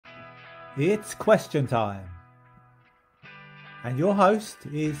It's question time. And your host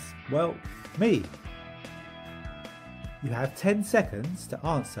is, well, me. You have 10 seconds to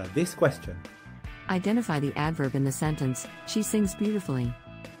answer this question. Identify the adverb in the sentence. She sings beautifully.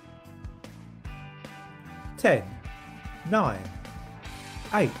 10, 9,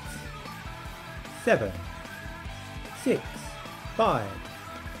 8, 7, 6, 5,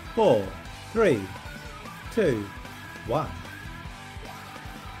 4, 3, 2, 1.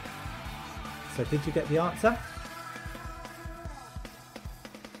 So did you get the answer?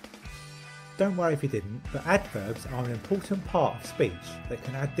 Don't worry if you didn't, but adverbs are an important part of speech that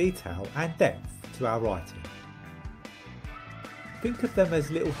can add detail and depth to our writing. Think of them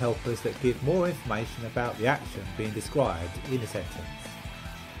as little helpers that give more information about the action being described in a sentence.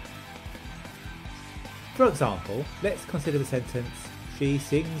 For example, let's consider the sentence, she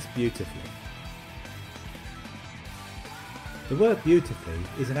sings beautifully. The word beautifully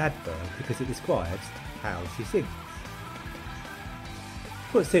is an adverb because it describes how she sings.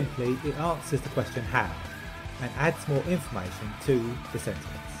 Put simply, it answers the question how and adds more information to the sentence.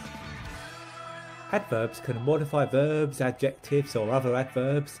 Adverbs can modify verbs, adjectives or other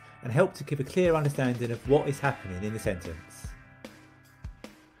adverbs and help to give a clear understanding of what is happening in the sentence.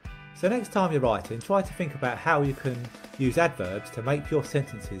 So next time you're writing, try to think about how you can use adverbs to make your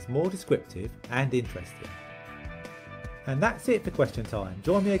sentences more descriptive and interesting. And that's it for question time.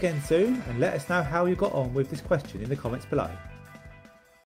 Join me again soon and let us know how you got on with this question in the comments below.